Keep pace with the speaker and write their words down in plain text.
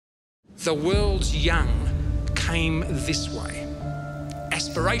The world's young came this way.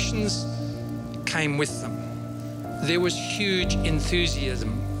 Aspirations came with them. There was huge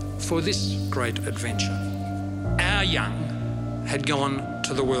enthusiasm for this great adventure. Our young had gone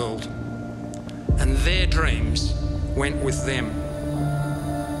to the world, and their dreams went with them.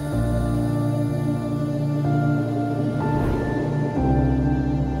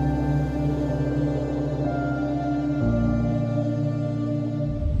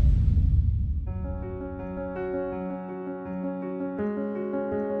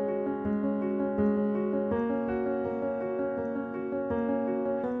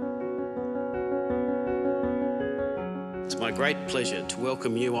 It's my great pleasure to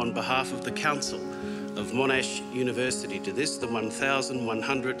welcome you on behalf of the Council of Monash University to this, the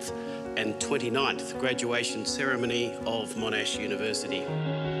 1129th graduation ceremony of Monash University.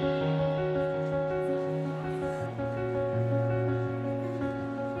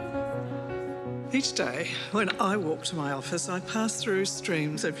 Each day, when I walk to my office, I pass through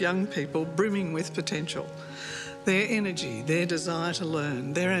streams of young people brimming with potential. Their energy, their desire to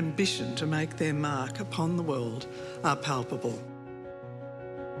learn, their ambition to make their mark upon the world are palpable.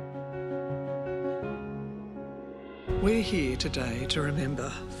 We're here today to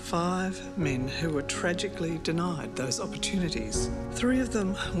remember 5 men who were tragically denied those opportunities. 3 of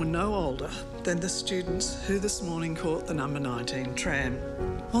them were no older than the students who this morning caught the number 19 tram.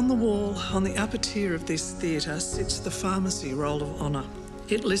 On the wall, on the upper tier of this theatre, sits the Pharmacy Roll of Honour.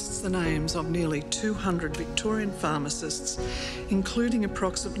 It lists the names of nearly 200 Victorian pharmacists, including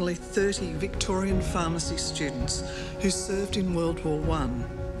approximately 30 Victorian pharmacy students who served in World War I.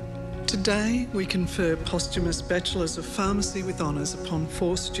 Today, we confer posthumous Bachelors of Pharmacy with honours upon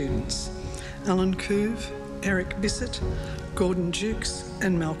 4 students: Alan Couve, Eric Bissett, Gordon Jukes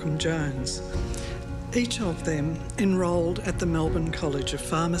and Malcolm Jones. Each of them enrolled at the Melbourne College of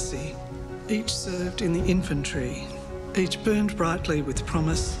Pharmacy. Each served in the infantry. Each burned brightly with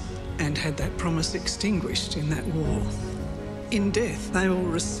promise and had that promise extinguished in that war. In death, they will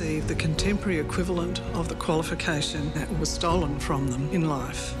receive the contemporary equivalent of the qualification that was stolen from them in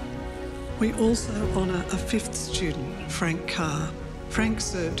life. We also honour a 5th student, Frank Carr. Frank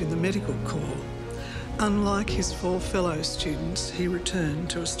served in the Medical Corps. Unlike his 4 fellow students, he returned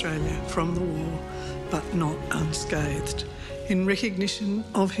to Australia from the war, but not unscathed. In recognition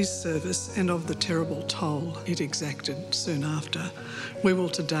of his service and of the terrible toll it exacted soon after, we will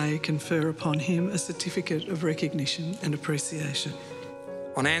today confer upon him a certificate of recognition and appreciation.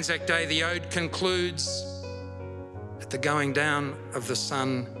 On Anzac Day, the ode concludes, "At the going down of the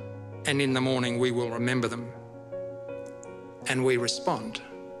sun and in the morning we will remember them." And we respond,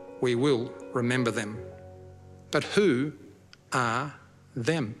 we will remember them. But who are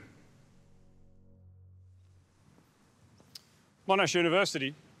them? Monash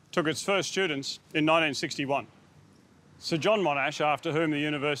University took its first students in 1961. Sir John Monash, after whom the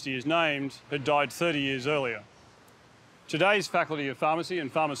university is named, had died 30 years earlier. Today's Faculty of Pharmacy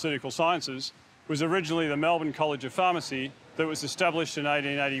and Pharmaceutical Sciences was originally the Melbourne College of Pharmacy that was established in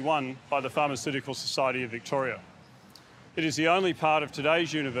 1881 by the Pharmaceutical Society of Victoria. It is the only part of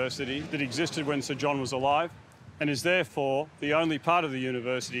today's university that existed when Sir John was alive, and is therefore the only part of the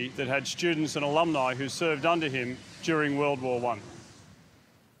university that had students and alumni who served under him during World War I.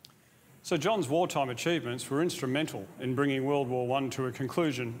 Sir John's wartime achievements were instrumental in bringing World War I to a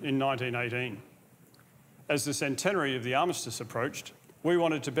conclusion in 1918. As the centenary of the armistice approached, we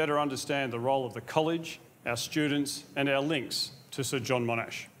wanted to better understand the role of the college, our students and our links to Sir John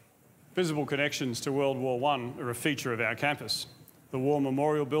Monash. Visible connections to World War I are a feature of our campus. The War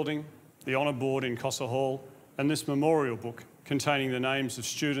Memorial Building, the Honour Board in Cossa Hall, and this memorial book containing the names of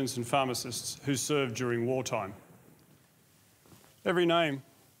students and pharmacists who served during wartime. Every name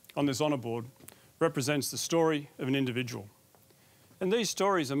on this honour board represents the story of an individual. And these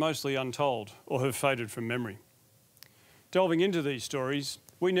stories are mostly untold or have faded from memory. Delving into these stories,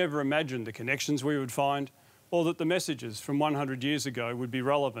 we never imagined the connections we would find or that the messages from 100 years ago would be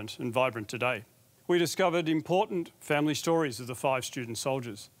relevant and vibrant today. We discovered important family stories of the 5 student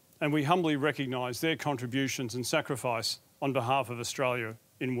soldiers, and we humbly recognise their contributions and sacrifice on behalf of Australia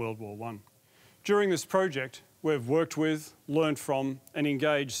in World War I. During this project, we've worked with, learnt from and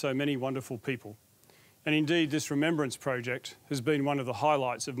engaged so many wonderful people. And indeed, this Remembrance project has been one of the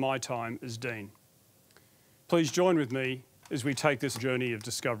highlights of my time as Dean. Please join with me as we take this journey of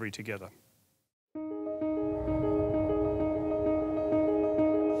discovery together.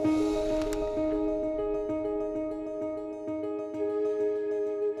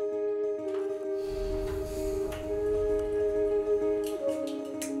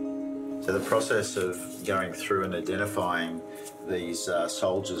 So the process of going through and identifying these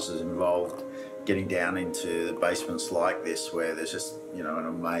soldiers has involved getting down into the basements like this, where there's just, you know, an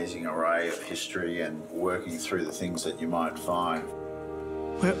amazing array of history, and working through the things that you might find.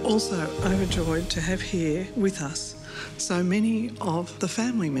 We're also overjoyed to have here with us so many of the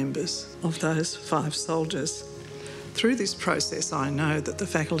family members of those 5 soldiers. Through this process, I know that the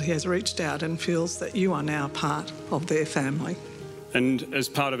faculty has reached out and feels that you are now part of their family. And as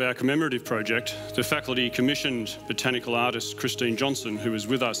part of our commemorative project, the faculty commissioned botanical artist Christine Johnson, who is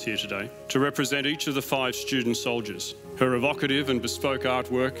with us here today, to represent each of the 5 student soldiers. Her evocative and bespoke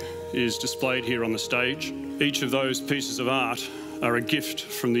artwork is displayed here on the stage. Each of those pieces of art are a gift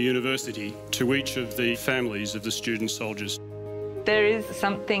from the university to each of the families of the student soldiers. There is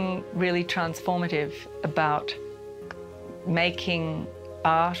something really transformative about making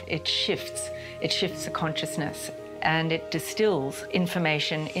art. It shifts the consciousness, and it distills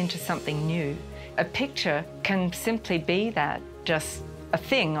information into something new. A picture can simply be that, just a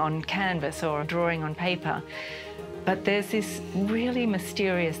thing on canvas or a drawing on paper. But there's this really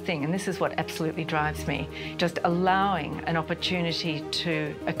mysterious thing, and this is what absolutely drives me, just allowing an opportunity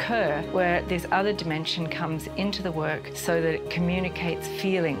to occur where this other dimension comes into the work so that it communicates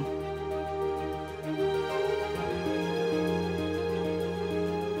feeling.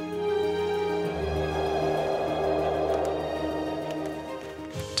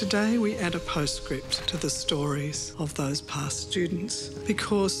 Today we add a postscript to the stories of those past students,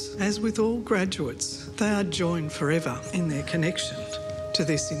 because, as with all graduates, they are joined forever in their connection to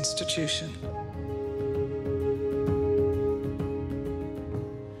this institution.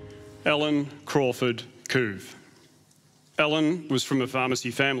 Alan Crawford Couve. Alan was from a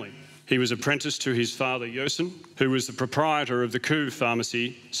pharmacy family. He was apprenticed to his father Yosin, who was the proprietor of the Couve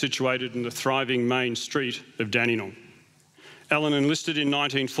pharmacy situated in the thriving main street of Dandenong. Alan enlisted in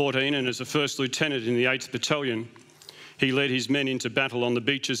 1914, and as a first lieutenant in the 8th Battalion, he led his men into battle on the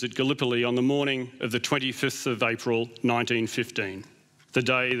beaches at Gallipoli on the morning of the 25th of April 1915, the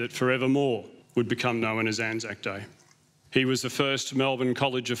day that forevermore would become known as Anzac Day. He was the first Melbourne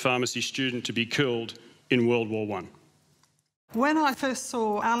College of Pharmacy student to be killed in World War I. When I first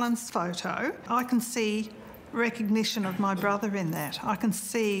saw Alan's photo, I can see recognition of my brother in that. I can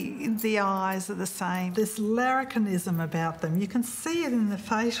see the eyes are the same. There's larrikinism about them. You can see it in the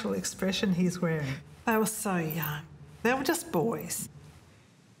facial expression he's wearing. They were so young. They were just boys.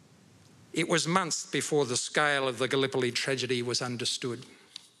 It was months before the scale of the Gallipoli tragedy was understood.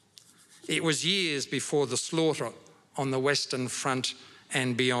 It was years before the slaughter on the Western Front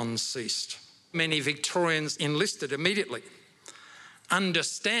and beyond ceased. Many Victorians enlisted immediately,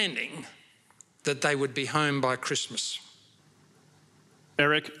 understanding that they would be home by Christmas.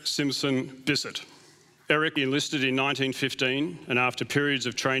 Eric Simpson Bissett. Eric enlisted in 1915, and after periods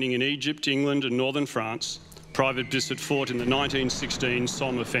of training in Egypt, England and northern France, Private Bissett fought in the 1916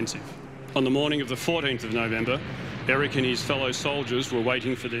 Somme offensive. On the morning of the 14th of November, Eric and his fellow soldiers were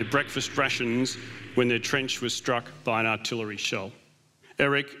waiting for their breakfast rations when their trench was struck by an artillery shell.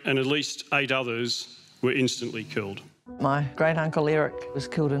 Eric and at least 8 others were instantly killed. My great-uncle Eric was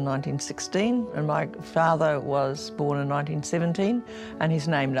killed in 1916, and my father was born in 1917, and he's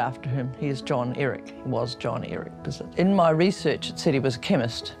named after him. He is John Eric. He was John Eric Bissett. In my research, it said he was a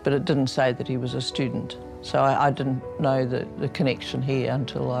chemist, but it didn't say that he was a student. So I didn't know the connection here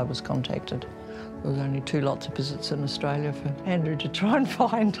until I was contacted. There was only 2 lots of Bissets in Australia for Andrew to try and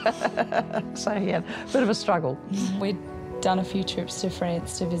find. So he had a bit of a struggle. We'd done a few trips to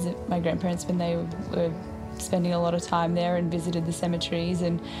France to visit my grandparents when they were spending a lot of time there, and visited the cemeteries,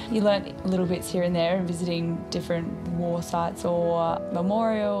 and you learnt little bits here and there, and visiting different war sites or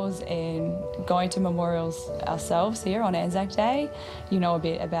memorials, and going to memorials ourselves here on Anzac Day. You know a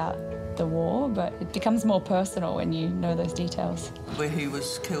bit about the war, but it becomes more personal when you know those details. Where he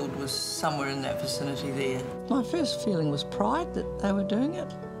was killed was somewhere in that vicinity there. My first feeling was pride that they were doing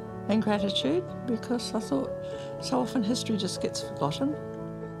it, and gratitude, because I thought so often history just gets forgotten.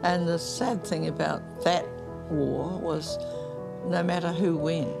 And the sad thing about that war was no matter who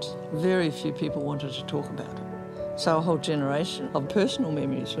went, very few people wanted to talk about it. So a whole generation of personal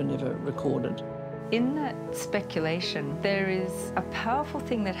memories were never recorded. In that speculation, there is a powerful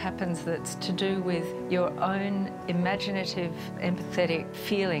thing that happens that's to do with your own imaginative, empathetic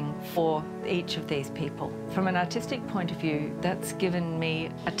feeling for each of these people. From an artistic point of view, that's given me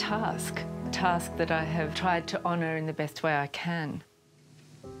a task that I have tried to honour in the best way I can.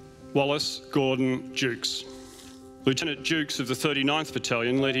 Wallace Gordon Jukes. Lieutenant Jukes of the 39th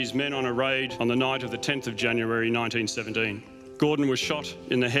Battalion led his men on a raid on the night of the 10th of January 1917. Gordon was shot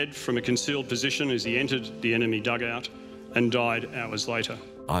in the head from a concealed position as he entered the enemy dugout and died hours later.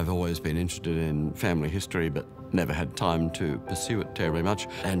 I've always been interested in family history, but never had time to pursue it terribly much.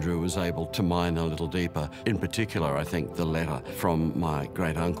 Andrew was able to mine a little deeper. In particular, I think the letter from my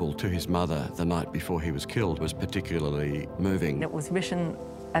great-uncle to his mother the night before he was killed was particularly moving. It was written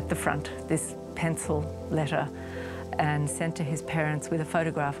at the front, this pencil letter, and sent to his parents with a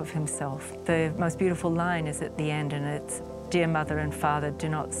photograph of himself. The most beautiful line is at the end, and it's, "Dear mother and father, do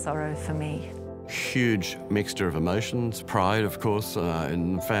not sorrow for me." Huge mixture of emotions, pride, of course,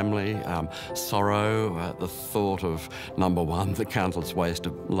 in family, sorrow at the thought of, number one, the countless waste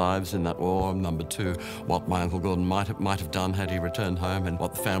of lives in that war, number two, what my Uncle Gordon might have done had he returned home and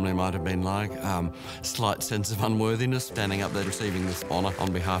what the family might have been like, slight sense of unworthiness, standing up there receiving this honour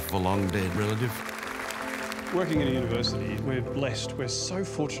on behalf of a long-dead relative. Working at a university, we're blessed. We're so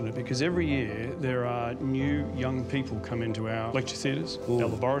fortunate because every year there are new young people come into our lecture theatres, our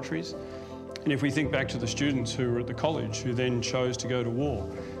laboratories. And if we think back to the students who were at the college who then chose to go to war,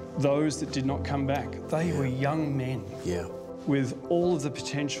 those that did not come back, they were young men with all of the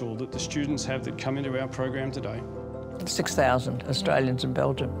potential that the students have that come into our program today. 6,000 Australians in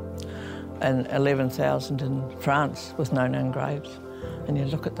Belgium and 11,000 in France with no known graves. And you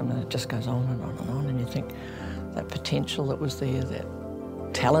look at them and it just goes on and on and on, and you think that potential that was there, that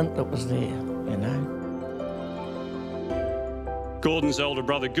talent that was there, you know. Gordon's elder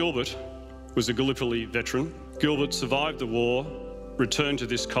brother Gilbert was a Gallipoli veteran. Gilbert survived the war, returned to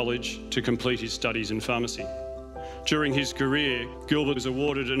this college to complete his studies in pharmacy. During his career, Gilbert was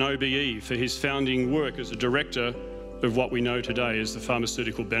awarded an OBE for his founding work as a director of what we know today as the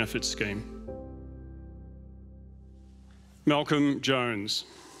Pharmaceutical Benefits Scheme. Malcolm Jones.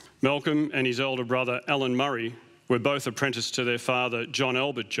 Malcolm and his elder brother Alan Murray were both apprenticed to their father John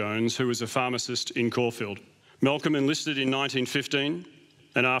Albert Jones, who was a pharmacist in Caulfield. Malcolm enlisted in 1915,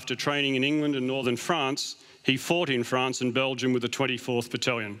 and after training in England and northern France, he fought in France and Belgium with the 24th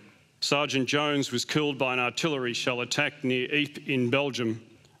Battalion. Sergeant Jones was killed by an artillery shell attack near Ypres in Belgium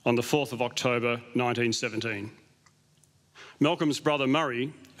on the 4th of October 1917. Malcolm's brother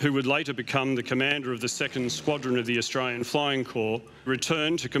Murray, who would later become the commander of the 2nd Squadron of the Australian Flying Corps,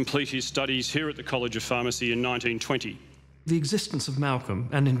 returned to complete his studies here at the College of Pharmacy in 1920. The existence of Malcolm,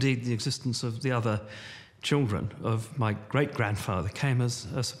 and indeed the existence of the other children of my great-grandfather, came as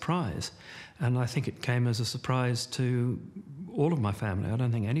a surprise. And I think it came as a surprise to all of my family. I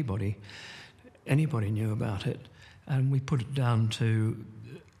don't think anybody knew about it. And we put it down to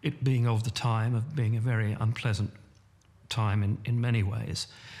it being of the time, of being a very unpleasant time in many ways.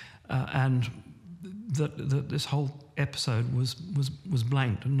 And that this whole episode was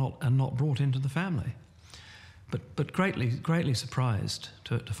blanked and not brought into the family. But greatly surprised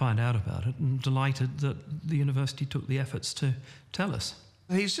to find out about it, and delighted that the university took the efforts to tell us.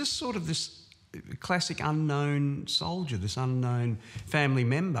 He's just sort of this classic unknown soldier, this unknown family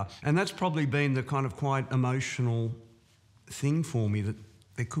member. And that's probably been the kind of quite emotional thing for me, that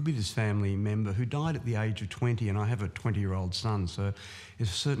there could be this family member who died at the age of 20, and I have a 20-year-old son, so it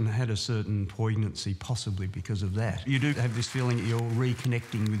had a certain poignancy possibly because of that. You do have this feeling that you're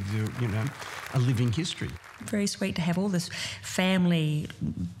reconnecting with a living history. Very sweet to have all this family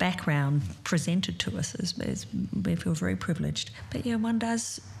background presented to us. We feel very privileged. But yeah, one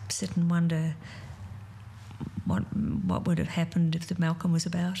does sit and wonder what would have happened if the Malcolm was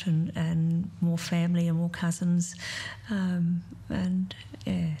about, and more family and more cousins, and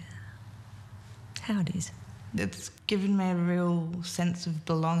yeah, how it is. It's given me a real sense of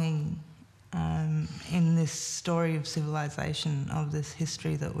belonging in this story of civilization, of this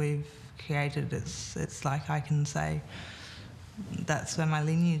history that we've created. It's like I can say that's where my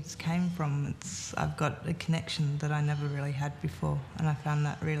lineage came from. I've got a connection that I never really had before, and I found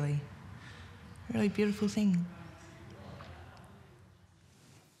that really beautiful thing.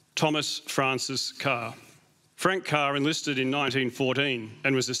 Thomas Francis Carr. Frank Carr enlisted in 1914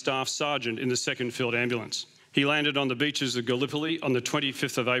 and was a staff sergeant in the 2nd Field Ambulance. He landed on the beaches of Gallipoli on the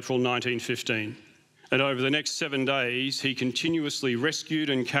 25th of April 1915. And over the next 7 days, he continuously rescued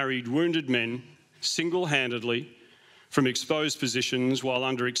and carried wounded men single-handedly from exposed positions while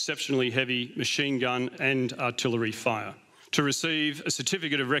under exceptionally heavy machine gun and artillery fire. To receive a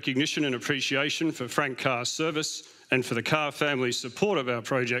certificate of recognition and appreciation for Frank Carr's service and for the Carr family's support of our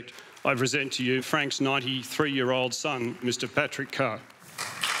project, I present to you Frank's 93-year-old son, Mr. Patrick Carr.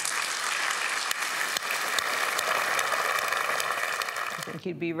 I think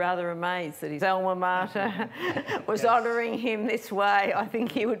you'd be rather amazed that his alma mater was honouring him this way. I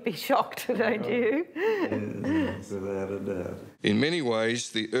think he would be shocked, don't you? Without a doubt. In many ways,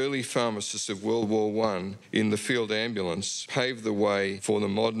 the early pharmacists of World War I in the field ambulance paved the way for the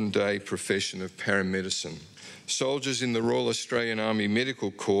modern-day profession of paramedicine. soldiers in the Royal Australian Army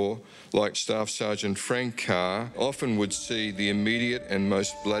Medical Corps, like Staff Sergeant Frank Carr, often would see the immediate and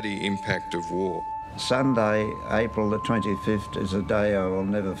most bloody impact of war. Sunday, April the 25th, is a day I will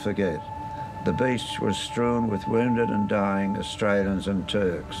never forget. The beach was strewn with wounded and dying Australians and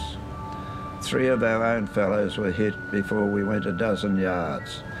Turks. 3 of our own fellows were hit before we went a dozen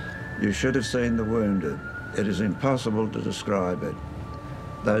yards. You should have seen the wounded. It is impossible to describe it.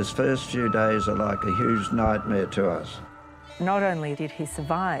 Those first few days are like a huge nightmare to us. Not only did he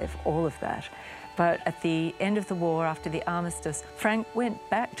survive all of that, but at the end of the war, after the armistice, Frank went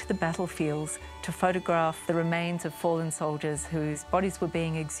back to the battlefields to photograph the remains of fallen soldiers whose bodies were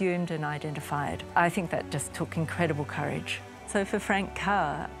being exhumed and identified. I think that just took incredible courage. So for Frank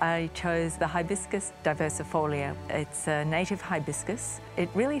Carr, I chose the Hibiscus diversifolia. It's a native hibiscus. It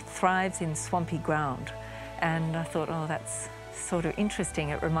really thrives in swampy ground. And I thought, oh, that's sort of interesting.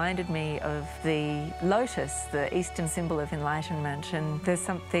 It reminded me of the lotus, the Eastern symbol of enlightenment, and there's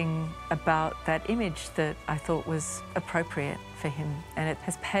something about that image that I thought was appropriate for him. And it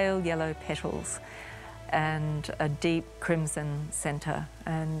has pale yellow petals and a deep crimson centre,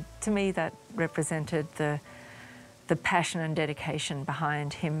 and to me that represented the passion and dedication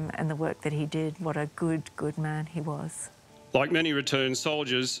behind him and the work that he did. What a good man he was. Like many returned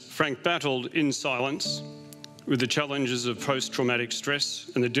soldiers, Frank battled in silence with the challenges of post-traumatic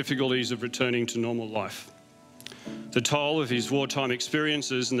stress and the difficulties of returning to normal life. The toll of his wartime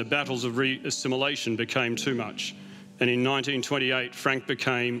experiences and the battles of re-assimilation became too much, and in 1928 Frank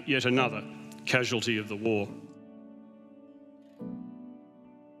became yet another casualty of the war.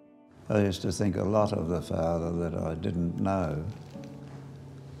 I used to think a lot of the father that I didn't know.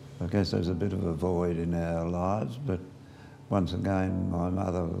 I guess there's a bit of a void in our lives, but once again my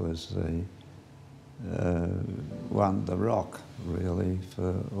mother was the rock, really,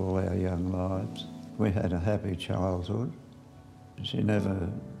 for all our young lives. We had a happy childhood. She never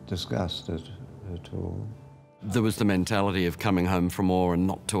discussed it at all. There was the mentality of coming home from war and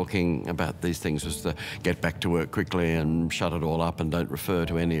not talking about these things, was to get back to work quickly and shut it all up and don't refer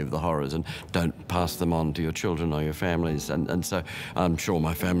to any of the horrors and don't pass them on to your children or your families. And so I'm sure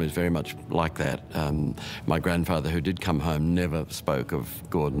my family is very much like that. My grandfather, who did come home, never spoke of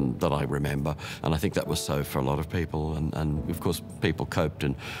Gordon that I remember, and I think that was so for a lot of people. And of course, people coped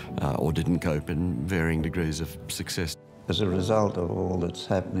or didn't cope in varying degrees of success. As a result of all that's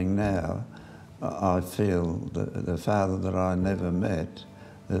happening now, I feel that the father that I never met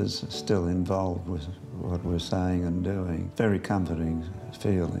is still involved with what we're saying and doing. Very comforting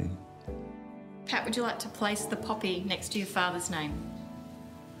feeling. Pat, would you like to place the poppy next to your father's name?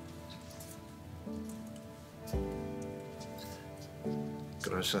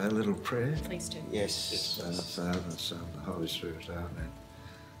 Could I say a little prayer? Please do. Yes. Father, Son, Holy Spirit, amen.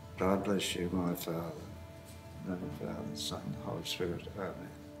 God bless you, my Father. No, Father, Son, Holy Spirit, amen.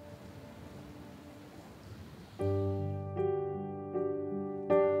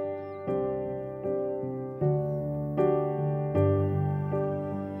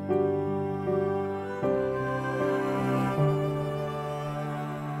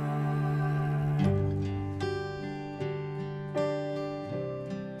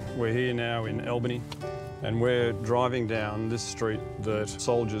 We're here now in Albany, and we're driving down this street that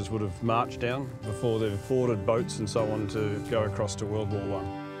soldiers would have marched down before they've boarded boats and so on to go across to World War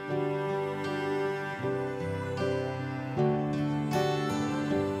I.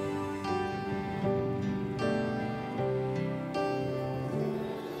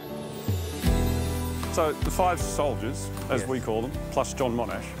 So the 5 soldiers, as we call them, plus John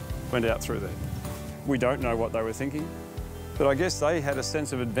Monash, went out through there. We don't know what they were thinking, but I guess they had a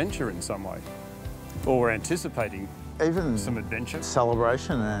sense of adventure in some way, or were anticipating some adventure.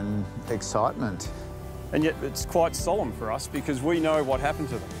 Celebration and excitement. And yet it's quite solemn for us because we know what happened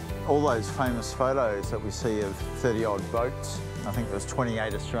to them. All those famous photos that we see of 30-odd boats, I think there was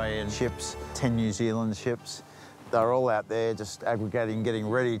 28 Australian ships, 10 New Zealand ships. They're all out there just aggregating, getting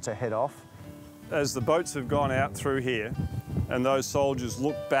ready to head off. As the boats have gone out through here and those soldiers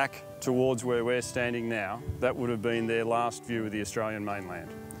look back towards where we're standing now, that would have been their last view of the Australian mainland.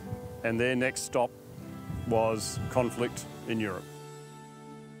 And their next stop was conflict in Europe.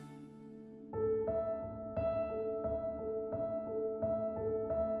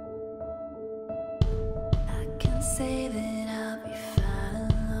 I can say that I'll be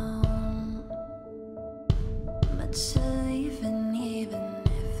fine alone, but you're leaving even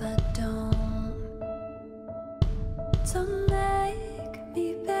if I don't. Don't make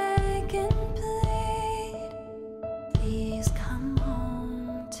me beg and plead, please come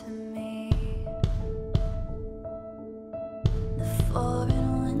home to me. The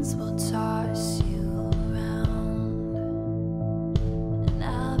foreign winds will toss you around.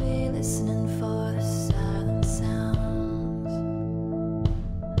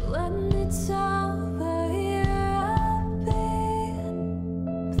 it's over, here I'll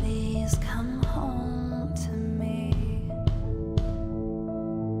be. Please come home to me.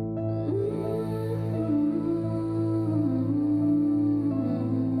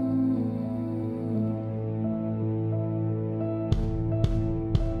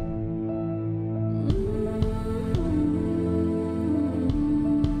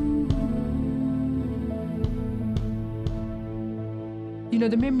 You know,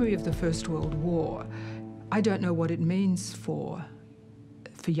 the memory of the First World War, I don't know what it means for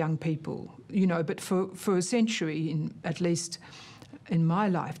young people, you know, but for a century, at least in my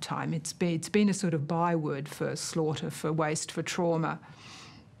lifetime, it's been a sort of byword for slaughter, for waste, for trauma,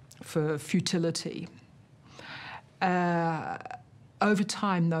 for futility. Over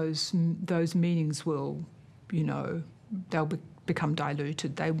time, those meanings will, you know, they'll become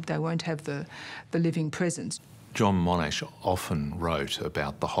diluted. They won't have the living presence. John Monash often wrote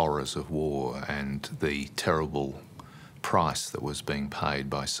about the horrors of war and the terrible price that was being paid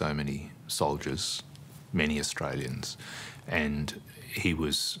by so many soldiers, many Australians, and he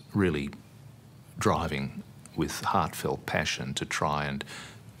was really driving with heartfelt passion to try and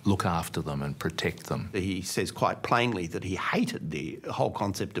look after them and protect them. He says quite plainly that he hated the whole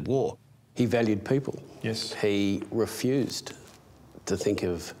concept of war. He valued people. Yes. He refused to think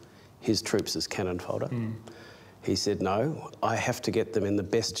of his troops as cannon fodder. He said, no, I have to get them in the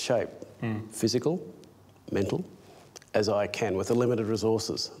best shape, physical, mental, as I can, with the limited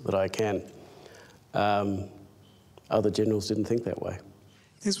resources that I can. Other generals didn't think that way.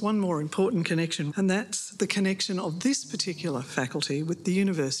 There's one more important connection, and that's the connection of this particular faculty with the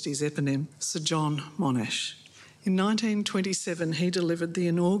university's eponym, Sir John Monash. In 1927, he delivered the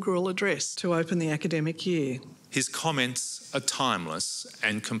inaugural address to open the academic year. His comments are timeless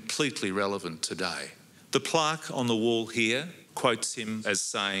and completely relevant today. The plaque on the wall here quotes him as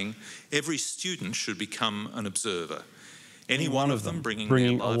saying, every student should become an observer. Any one of them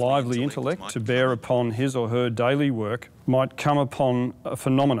bringing a lively intellect to bear upon his or her daily work might come upon a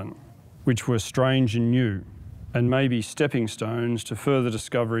phenomenon which were strange and new and may be stepping stones to further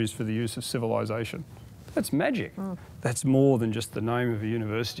discoveries for the use of civilization. That's magic. That's more than just the name of a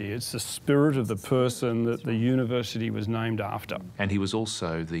university. It's the spirit of the person that the university was named after. And he was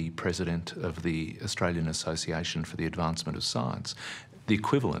also the president of the Australian Association for the Advancement of Science, the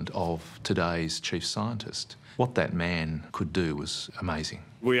equivalent of today's chief scientist. What that man could do was amazing.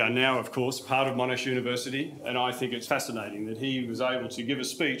 We are now, of course, part of Monash University, and I think it's fascinating that he was able to give a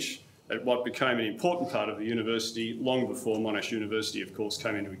speech at what became an important part of the university long before Monash University, of course,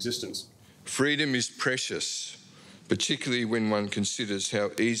 came into existence. Freedom is precious, particularly when one considers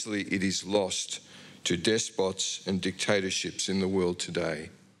how easily it is lost to despots and dictatorships in the world today.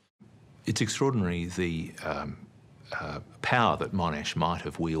 It's extraordinary the power that Monash might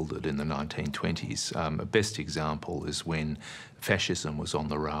have wielded in the 1920s. A best example is when fascism was on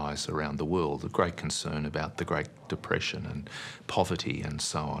the rise around the world, a great concern about the Great Depression and poverty and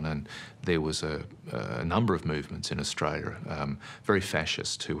so on. And there was a number of movements in Australia, very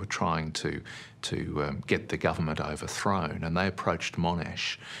fascist, who were trying to get the government overthrown. And they approached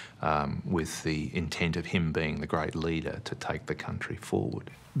Monash with the intent of him being the great leader to take the country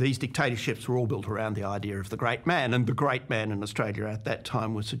forward. These dictatorships were all built around the idea of the great man, and the great man in Australia at that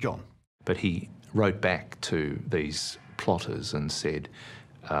time was Sir John. But he wrote back to these plotters and said,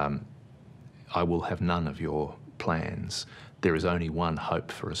 I will have none of your plans. There is only one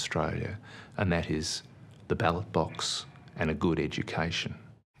hope for Australia, and that is the ballot box and a good education.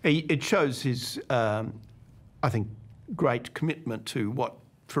 It shows his, I think, great commitment to what,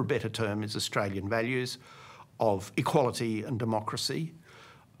 for a better term, is Australian values of equality and democracy,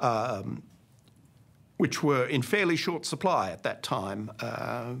 which were in fairly short supply at that time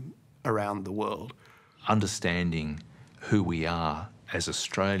around the world. Understanding who we are as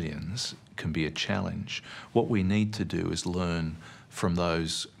Australians can be a challenge. What we need to do is learn from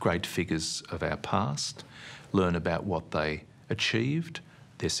those great figures of our past, learn about what they achieved,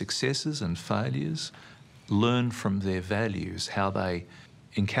 their successes and failures, learn from their values, how they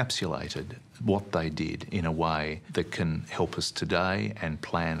encapsulated what they did in a way that can help us today and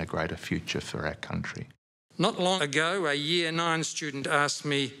plan a greater future for our country. Not long ago, a Year 9 student asked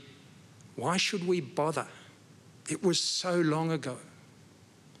me, why should we bother? It was so long ago.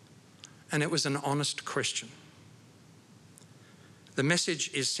 And it was an honest question. The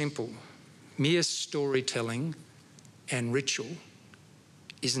message is simple. Mere storytelling and ritual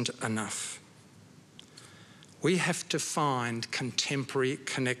isn't enough. We have to find contemporary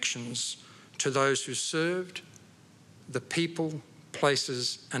connections to those who served, the people,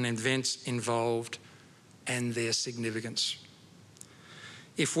 places and events involved and their significance.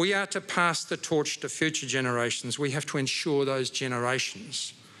 If we are to pass the torch to future generations, we have to ensure those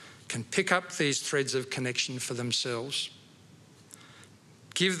generations can pick up these threads of connection for themselves,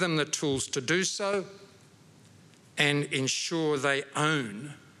 give them the tools to do so, and ensure they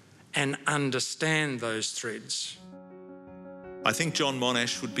own and understand those threads. I think John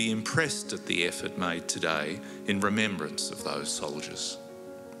Monash would be impressed at the effort made today in remembrance of those soldiers.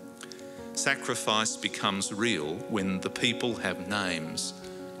 Sacrifice becomes real when the people have names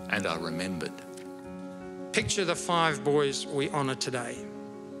and are remembered. Picture the 5 boys we honour today.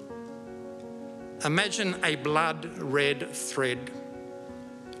 Imagine a blood-red thread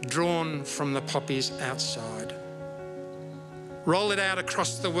drawn from the poppies outside. Roll it out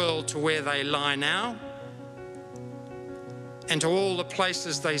across the world to where they lie now and to all the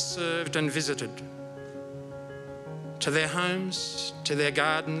places they served and visited, to their homes, to their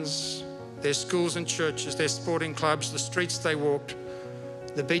gardens, their schools and churches, their sporting clubs, the streets they walked,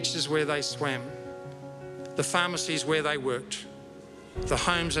 the beaches where they swam, the pharmacies where they worked, the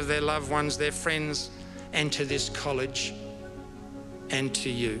homes of their loved ones, their friends, and to this college and to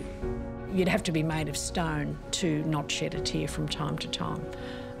you. You'd have to be made of stone to not shed a tear from time to time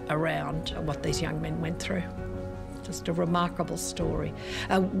around what these young men went through. Just a remarkable story,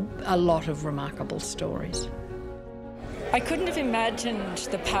 a lot of remarkable stories. I couldn't have imagined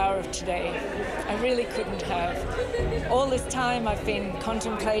the power of today. I really couldn't have. All this time I've been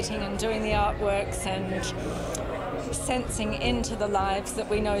contemplating and doing the artworks and sensing into the lives that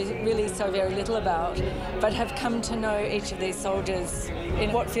we know really so very little about, but have come to know each of these soldiers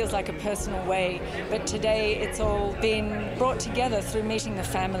in what feels like a personal way. But today it's all been brought together through meeting the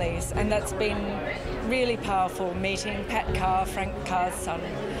families, and that's been really powerful, meeting Pat Carr, Frank Carr's son.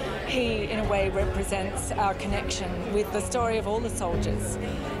 He, in a way, represents our connection with the story of all the soldiers,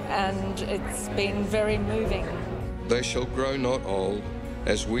 and it's been very moving. They shall grow not old,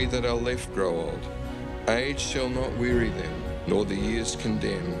 as we that are left grow old. Age shall not weary them, nor the years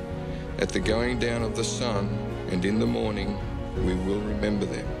condemn. At the going down of the sun, and in the morning, we will remember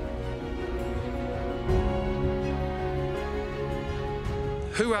them.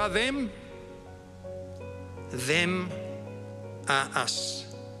 Who are them? Them are us.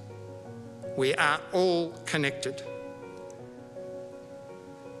 We are all connected.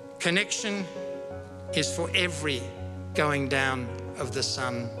 Connection is for every going down of the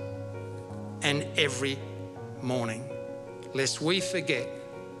sun and every morning. Lest we forget,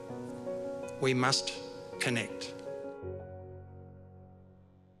 we must connect.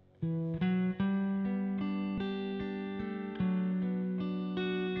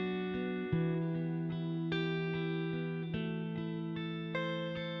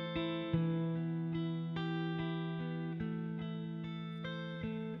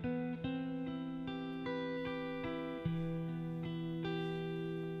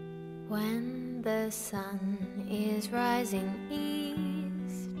 When the sun is rising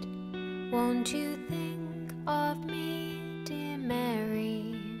east, won't you think of me, dear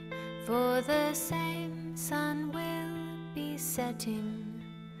Mary? For the same sun will be setting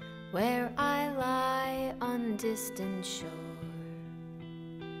where I lie on distant shore.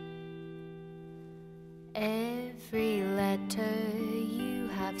 Every letter you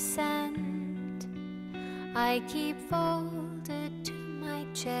have sent, I keep folded to my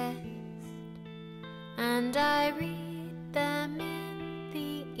chest, and I read them in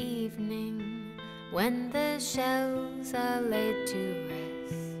the evening when the shells are laid to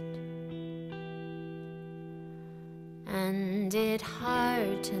rest. And it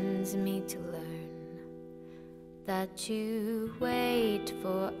heartens me to learn that you wait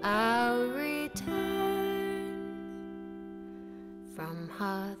for our return from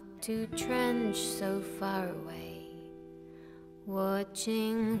hearth to trench so far away.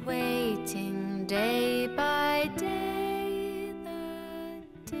 Watching, waiting day by day,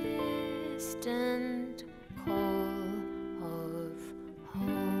 the distant call of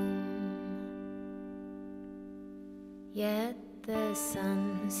home. Yet the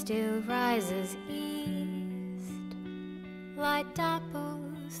sun still rises east, light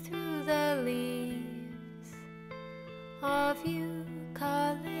dapples through the leaves of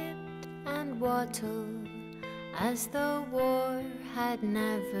eucalypt and wattle, as though war had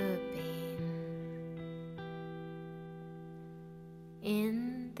never been.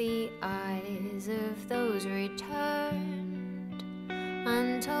 In the eyes of those returned,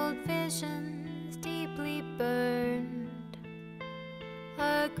 untold visions deeply burned,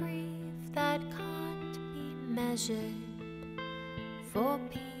 a grief that can't be measured, for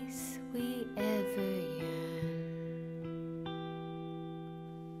peace we ever yearn.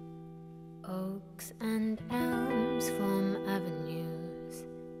 Oaks and elms form avenues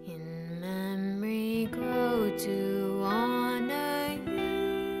to honor you.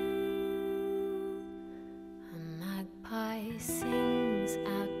 A magpie sings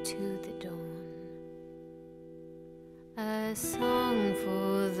out to the dawn, a song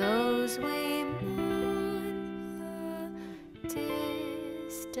for those waiting.